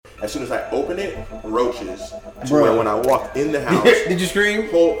As soon as I open it, roaches. To where when I walk in the house, did you scream?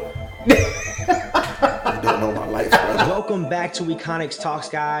 You don't know my life, brother. Welcome back to Econics Talks,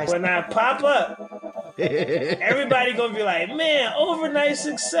 guys. When I pop up, everybody gonna be like, man, overnight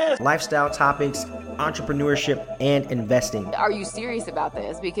success. Lifestyle topics, entrepreneurship, and investing. Are you serious about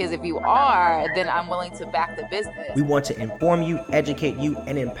this? Because if you are, then I'm willing to back the business. We want to inform you, educate you,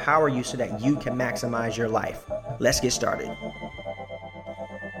 and empower you so that you can maximize your life. Let's get started.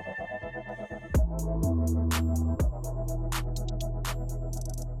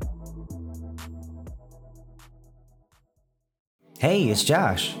 Hey, it's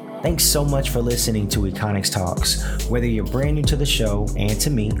Josh. Thanks so much for listening to Econics Talks, whether you're brand new to the show and to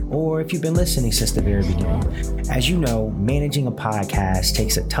me, or if you've been listening since the very beginning. As you know, managing a podcast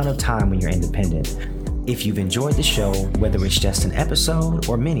takes a ton of time when you're independent. If you've enjoyed the show, whether it's just an episode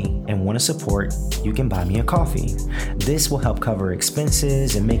or many, and want to support, you can buy me a coffee. This will help cover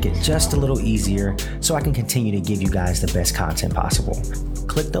expenses and make it just a little easier so I can continue to give you guys the best content possible.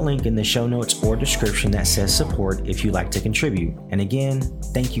 Click the link in the show notes or description that says support if you'd like to contribute. And again,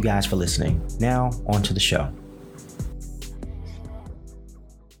 thank you guys for listening. Now, on to the show.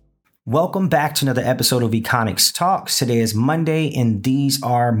 Welcome back to another episode of Econics Talks. Today is Monday, and these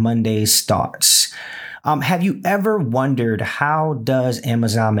are Monday's thoughts. Have you ever wondered, how does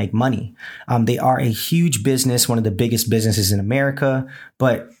Amazon make money? They are a huge business, one of the biggest businesses in America.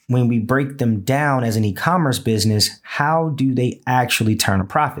 But when we break them down as an e-commerce business, how do they actually turn a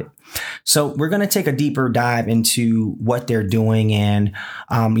profit? So we're going to take a deeper dive into what they're doing and,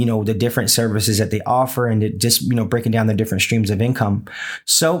 the different services that they offer, and just, breaking down the different streams of income.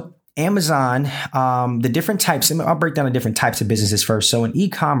 So Amazon, the different types, I'll break down the different types of businesses first. So in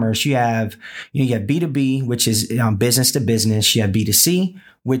e-commerce, you have B2B, which is business to business. You have B2C,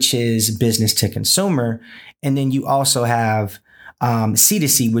 which is business to consumer. And then you also have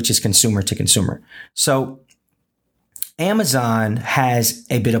C2C, which is consumer to consumer. So Amazon has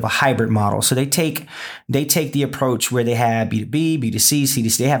a bit of a hybrid model. So they take the approach where they have B2B, B2C,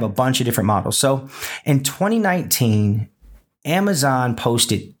 C2C. They have a bunch of different models. So in 2019, Amazon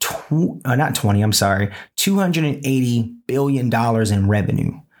posted $280 billion in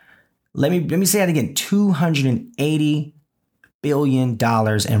revenue. Let me say that again, $280 billion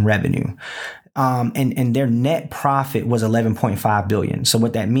in revenue. And their net profit was $11.5 billion. So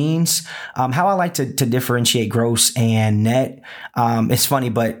what that means, how I like to differentiate gross and net, it's funny,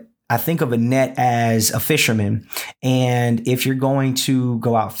 but I think of a net as a fisherman. And if you're going to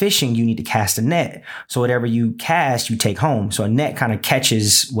go out fishing, you need to cast a net. So whatever you cast, you take home. So a net kind of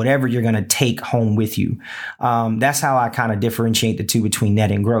catches whatever you're going to take home with you. That's how I kind of differentiate the two between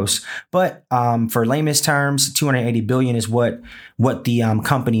net and gross. But for layman's terms, 280 billion is what the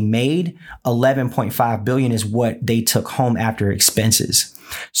company made. 11.5 billion is what they took home after expenses.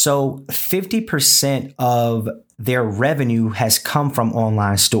 So 50% of their revenue has come from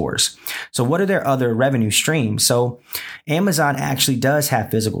online stores. So what are their other revenue streams? So Amazon actually does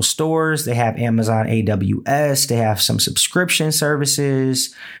have physical stores. They have Amazon AWS. They have some subscription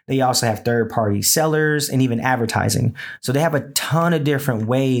services. They also have third-party sellers and even advertising. So they have a ton of different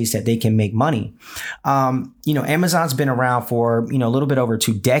ways that they can make money. Amazon's been around for, a little bit over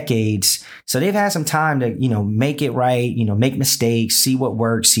 2 decades. So they've had some time to, make it right, make mistakes, see what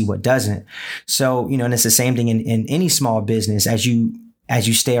works, see what doesn't. So, and it's the same thing in any small business. As you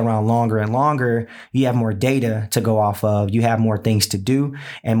stay around longer and longer, you have more data to go off of. You have more things to do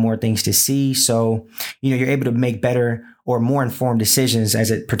and more things to see. So, you're able to make better or more informed decisions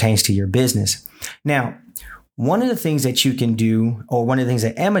as it pertains to your business. Now, one of the things that you can do, or one of the things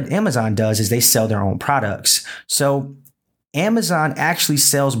that Amazon does, is they sell their own products. So Amazon actually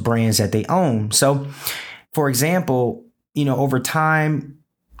sells brands that they own. So, for example, over time,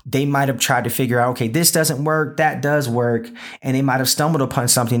 they might have tried to figure out, okay, this doesn't work, that does work. And they might have stumbled upon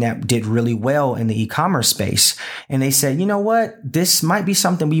something that did really well in the e-commerce space. And they said, you know what, this might be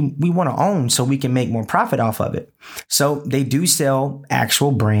something we want to own so we can make more profit off of it. So they do sell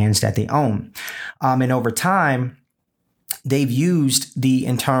actual brands that they own. And over time, they've used the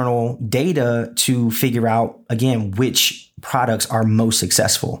internal data to figure out, again, which products are most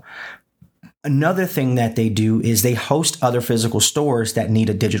successful. Another thing that they do is they host other physical stores that need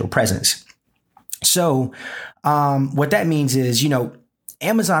a digital presence. So what that means is,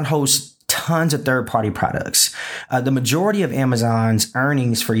 Amazon hosts tons of third-party products. The majority of Amazon's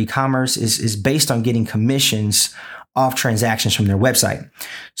earnings for e-commerce is based on getting commissions off transactions from their website.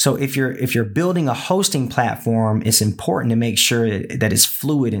 So if you're building a hosting platform, it's important to make sure that it's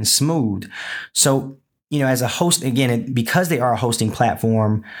fluid and smooth. So, as a host, again, because they are a hosting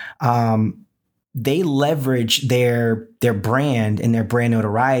platform, they leverage their brand and their brand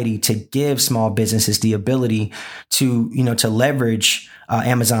notoriety to give small businesses the ability to, to leverage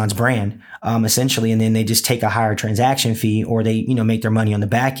Amazon's brand, essentially. And then they just take a higher transaction fee, or they, make their money on the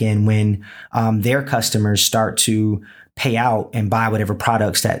back end when their customers start to pay out and buy whatever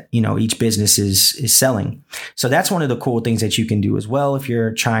products that, each business is selling. So that's one of the cool things that you can do as well if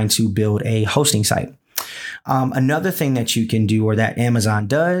you're trying to build a hosting site. Another thing that you can do, or that Amazon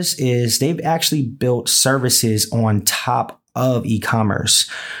does, is they've actually built services on top of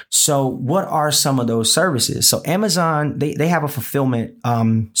e-commerce. So what are some of those services? So Amazon, they have a fulfillment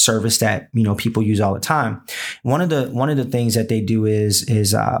service that, people use all the time. One of the things that they do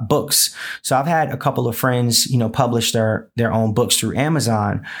is books. So I've had a couple of friends, publish their own books through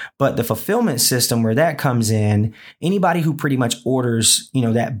Amazon, but the fulfillment system where that comes in, anybody who pretty much orders,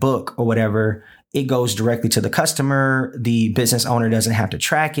 that book or whatever, it goes directly to the customer. The business owner doesn't have to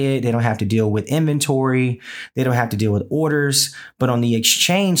track it. They don't have to deal with inventory. They don't have to deal with orders. But on the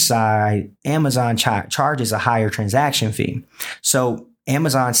exchange side, Amazon charges a higher transaction fee. So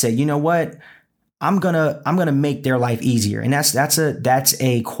Amazon said, you know what? I'm gonna make their life easier. And that's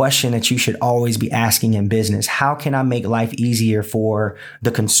a question that you should always be asking in business. How can I make life easier for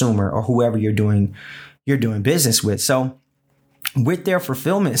the consumer or whoever you're doing business with? So with their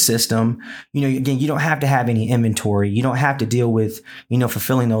fulfillment system, again, you don't have to have any inventory. You don't have to deal with,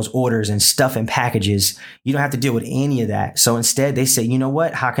 fulfilling those orders and stuff in packages. You don't have to deal with any of that. So instead they say, you know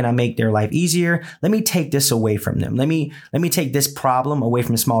what? How can I make their life easier? Let me take this away from them. Let me take this problem away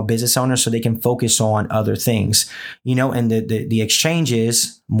from small business owners so they can focus on other things, and the exchange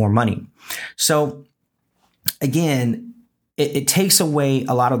is more money. So again, it takes away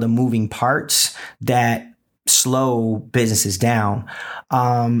a lot of the moving parts that slow businesses down.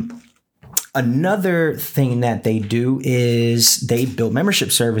 Another thing that they do is they build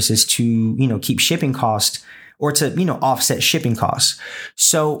membership services to, keep shipping costs, or to, offset shipping costs.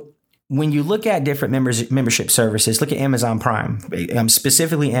 So when you look at different membership services, look at Amazon Prime,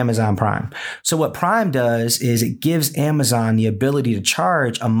 specifically Amazon Prime. So what Prime does is it gives Amazon the ability to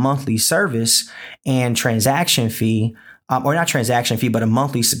charge a monthly service and transaction fee, or not transaction fee, but a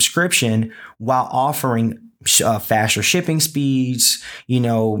monthly subscription, while offering faster shipping speeds.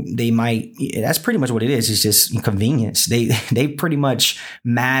 That's pretty much what it is. It's just convenience. They pretty much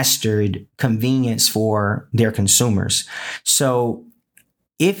mastered convenience for their consumers. So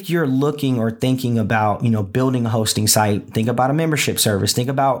if you're looking or thinking about, building a hosting site, think about a membership service, think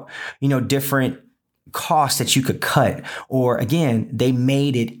about, different costs that you could cut, or again, they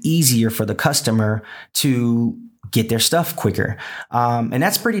made it easier for the customer to get their stuff quicker. And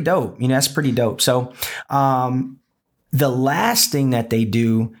that's pretty dope. That's pretty dope. So, the last thing that they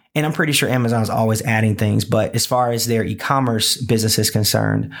do, and I'm pretty sure Amazon's always adding things, but as far as their e-commerce business is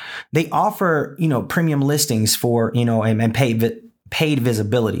concerned, they offer, premium listings for, and paid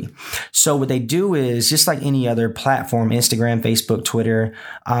visibility. So what they do is, just like any other platform, Instagram, Facebook, Twitter,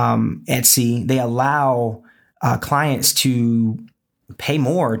 Etsy, they allow clients to pay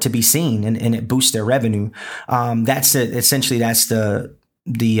more to be seen, and it boosts their revenue. That's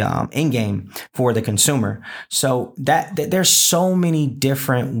the end game for the consumer. So that there's so many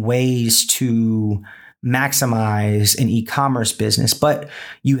different ways to maximize an e-commerce business, but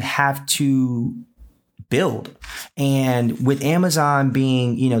you have to build. And with Amazon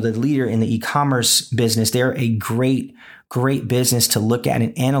being, the leader in the e-commerce business, they're a great business to look at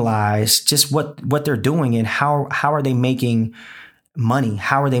and analyze just what they're doing, and how are they making money?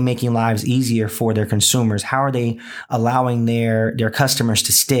 How are they making lives easier for their consumers? How are they allowing their customers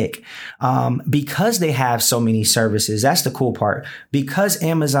to stick? Because they have so many services. That's the cool part. Because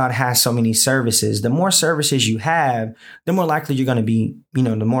Amazon has so many services, the more services you have, the more likely you're going to be,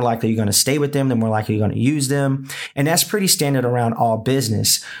 the more likely you're going to stay with them, the more likely you're going to use them. And that's pretty standard around all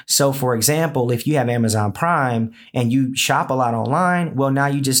business. So for example, if you have Amazon Prime and you shop a lot online, well, now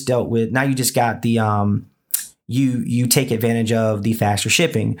you just got the, you take advantage of the faster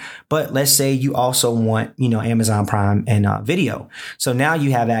shipping. But let's say you also want, Amazon Prime and video. So now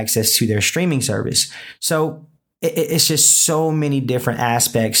you have access to their streaming service. So it's just so many different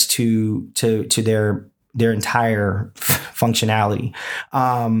aspects to their entire functionality.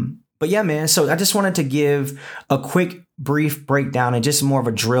 But yeah, man. So I just wanted to give a quick, brief breakdown and just more of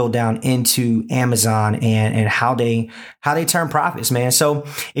a drill down into Amazon and how they turn profits, man. So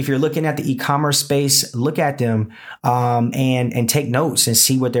if you're looking at the e-commerce space, look at them and take notes and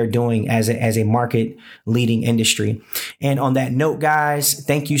see what they're doing as a market leading industry. And on that note, guys,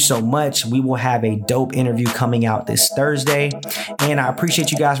 thank you so much. We will have a dope interview coming out this Thursday. And I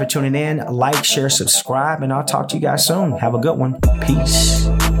appreciate you guys for tuning in. Like, share, subscribe, and I'll talk to you guys soon. Have a good one. Peace.